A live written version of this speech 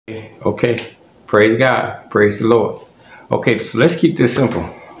Okay, praise God, praise the Lord. Okay, so let's keep this simple.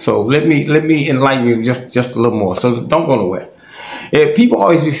 So let me enlighten you just a little more. So don't go nowhere. Yeah, people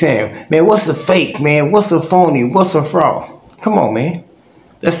always be saying, "Man, what's a fake? Man, what's a phony? What's a fraud?" Come on, man.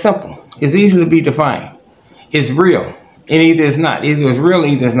 That's simple. It's easy to be defined. It's real, and either it's not. Either it's real,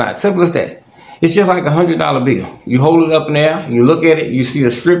 either it's not. Simple as that. It's just like $100 bill. You hold it up in the air, you look at it, you see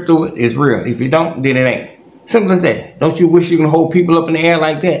a strip through it. It's real. If you don't, then it ain't. Simple as that. Don't you wish you can hold people up in the air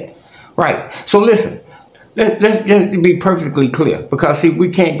like that? Right. So listen, let's just be perfectly clear, because see, we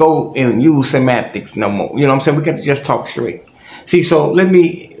can't go and use semantics no more. You know what I'm saying? We got to just talk straight. See, so let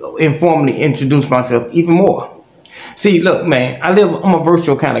me informally introduce myself even more. See, look, man, I'm a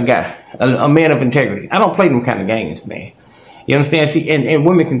virtual kind of guy, a man of integrity. I don't play them kind of games, man. You understand? See, and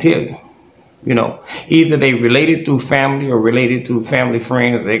women can tell you, either they related through family or related through family,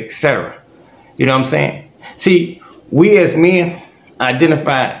 friends, etc. You know what I'm saying? See, we as men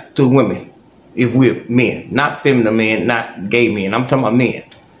identify through women if we're men, not feminine men, not gay men. I'm talking about men.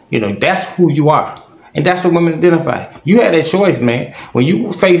 That's who you are. And that's what women identify. You had that choice, man. When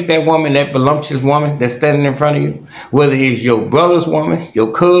you face that woman, that voluptuous woman that's standing in front of you, whether it's your brother's woman,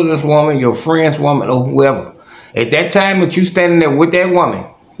 your cousin's woman, your friend's woman, or whoever, at that time that you standing there with that woman,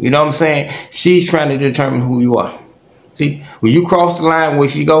 you know what I'm saying? She's trying to determine who you are. See, when you cross the line where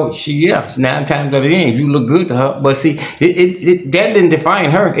she goes, it's 9 times out of 10, you look good to her. But see, that didn't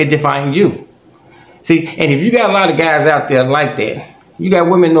define her. It defined you. See, and if you got a lot of guys out there like that, you got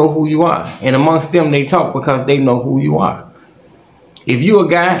women know who you are. And amongst them, they talk because they know who you are. If you a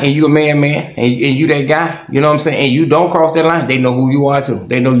guy and you a man, and you that guy, you know what I'm saying, and you don't cross that line, they know who you are too.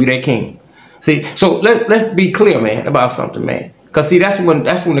 They know you that king. See, so let's be clear, man, about something, man. Because see, that's when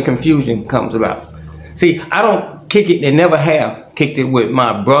the confusion comes about. See, I don't kick it and never have kicked it with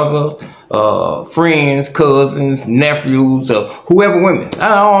my brother, friends, cousins, nephews, or whoever women.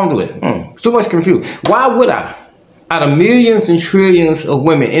 I don't do it. It's too much confusion. Why would I? Out of millions and trillions of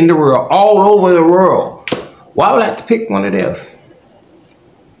women in the world, all over the world, why would I have to pick one of theirs?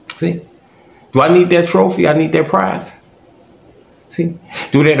 See? Do I need that trophy? I need that prize. See?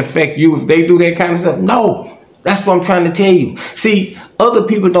 Do that affect you if they do that kind of stuff? No. That's what I'm trying to tell you. See, other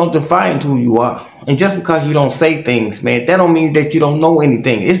people don't define who you are. And just because you don't say things, man, that don't mean that you don't know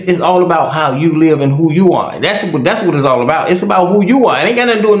anything. It's all about how you live and who you are. That's what it's all about. It's about who you are. It ain't got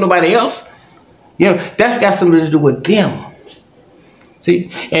nothing to do with nobody else. That's got something to do with them. See,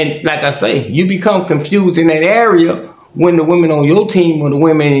 and like I say, you become confused in that area when the women on your team or the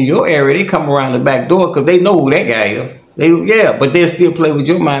women in your area, they come around the back door because they know who that guy is. But they'll still play with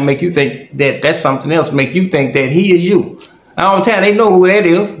your mind, make you think that that's something else, make you think that he is you. All the time, they know who that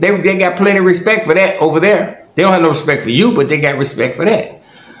is. They got plenty of respect for that over there. They don't have no respect for you, but they got respect for that.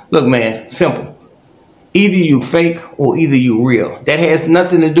 Look, man, simple. Either you fake or either you real. That has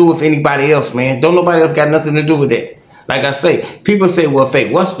nothing to do with anybody else, man. Don't nobody else got nothing to do with that. Like I say, people say, well,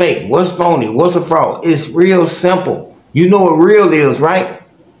 fake. What's fake? What's phony? What's a fraud? It's real simple. You know what real is, right?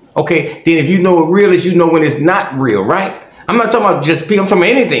 Okay, then if you know what real is, you know when it's not real, right? I'm not talking about just people. I'm talking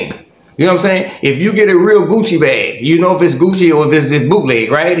about anything. You know what I'm saying? If you get a real Gucci bag, you know if it's Gucci or if it's bootleg,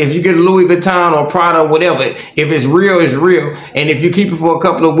 right? If you get a Louis Vuitton or Prada or whatever, if it's real, it's real. And if you keep it for a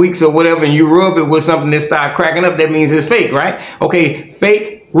couple of weeks or whatever and you rub it with something that start cracking up, that means it's fake, right? Okay,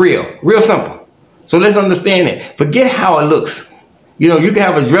 fake, real. Real simple. So let's understand that. Forget how it looks. You can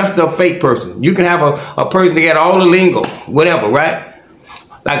have a dressed up fake person. You can have a person that got all the lingo, whatever, right?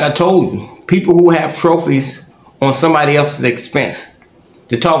 Like I told you, people who have trophies on somebody else's expense,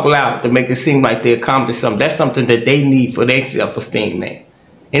 to talk loud, to make it seem like they accomplished something. That's something that they need for their self-esteem, man.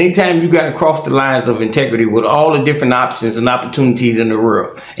 Anytime you got to cross the lines of integrity with all the different options and opportunities in the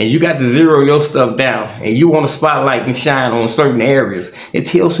world, and you got to zero your stuff down, and you want to spotlight and shine on certain areas, it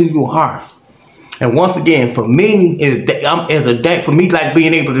tells who you are. And once again, for me, for me, like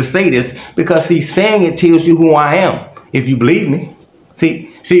being able to say this, because saying it tells you who I am, if you believe me.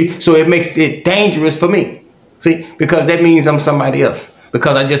 See, so it makes it dangerous for me. See, because that means I'm somebody else.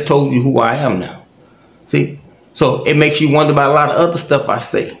 Because I just told you who I am now. See? So it makes you wonder about a lot of other stuff I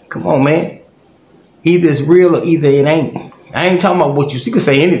say. Come on, man. Either it's real or either it ain't. I ain't talking about what you can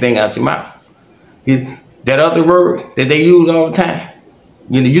say anything out your mouth. That other word that they use all the time.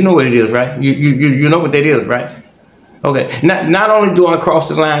 You know what it is, right? You know what that is, right? Okay. Not only do I cross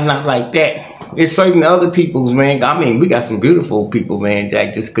the line not like that, it's certain other people's, man. I mean, we got some beautiful people, man,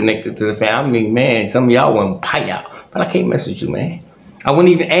 Jack, just connected to the family. I mean, man, some of y'all want to pie out. But I can't mess with you, man. I wouldn't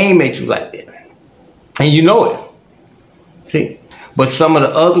even aim at you like that. And you know it. See? But some of the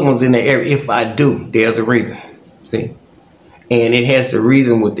other ones in the area, if I do, there's a reason. See? and it has to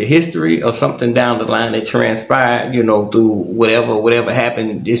reason with the history or something down the line that transpired, you know, through whatever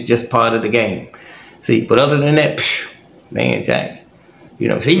happened. It's just part of the game. See, but other than that, man, Jack, you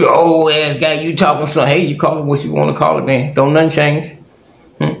know, see, you old ass guy, you talking something, hey, you call it what you want to call it, man. Don't nothing change.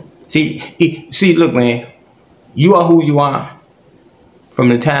 See, look, man, you are who you are from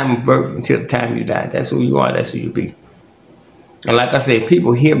the time of birth until the time you die. That's who you are. That's who you be. And like I said,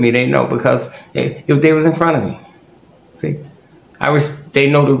 people hear me, they know, because if they was in front of me, see,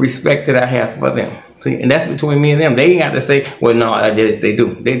 they know the respect that I have for them. See, and that's between me and them. They ain't got to say, well, no, I did this, they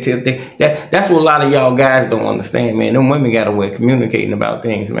do. That's what a lot of y'all guys don't understand, man. Them women got a way of communicating about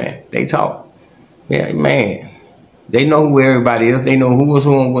things, man. They talk. Yeah, man. They know who everybody is. They know who is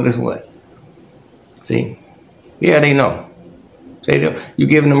who and what is what. See? Yeah, they know. Say, you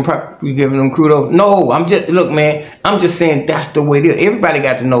giving them kudos? No, look, man, I'm just saying that's the way it is. Everybody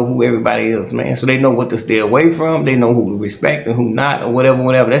got to know who everybody is, man. So they know what to stay away from. They know who to respect and who not, or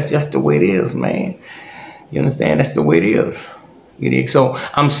whatever. That's just the way it is, man. You understand? That's the way it is. So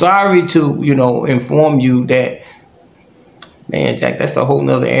I'm sorry to, you know, inform you that, man, Jack, that's a whole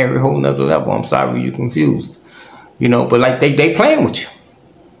nother area, whole nother level. I'm sorry you're confused. You know, but like they playing with you.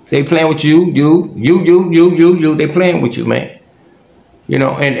 They playing with you. They playing with you, man. You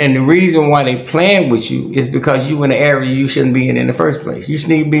know, and the reason why they playing with you is because you in an area you shouldn't be in the first place. You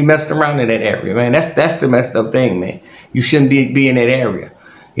shouldn't even be messing around in that area, man. That's the messed up thing, man. You shouldn't be in that area.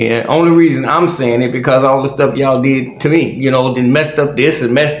 Yeah, only reason I'm saying it because all the stuff y'all did to me, you know, then messed up this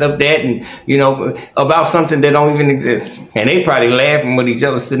and messed up that, and you know, about something that don't even exist. And they probably laughing with each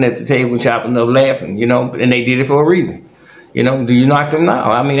other, sitting at the table, chopping up, laughing, you know, and they did it for a reason. You know, do you knock them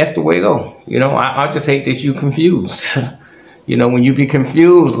now? I mean, that's the way to go. You know, I just hate that you confused. You know, when you be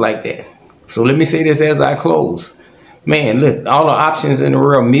confused like that. So let me say this as I close. Man, look, all the options in the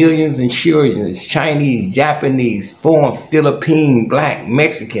world, millions and trillions, Chinese, Japanese, foreign, Philippine, black,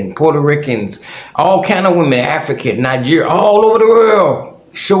 Mexican, Puerto Ricans, all kind of women, African, Nigeria, all over the world.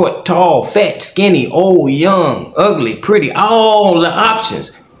 Short, tall, fat, skinny, old, young, ugly, pretty, all the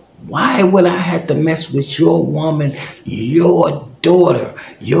options. Why would I have to mess with your woman, your daughter,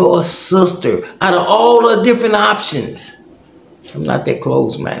 your sister, out of all the different options? I'm not that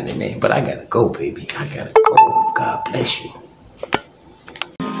close-minded, man, but I gotta go, baby. I gotta go. God bless you.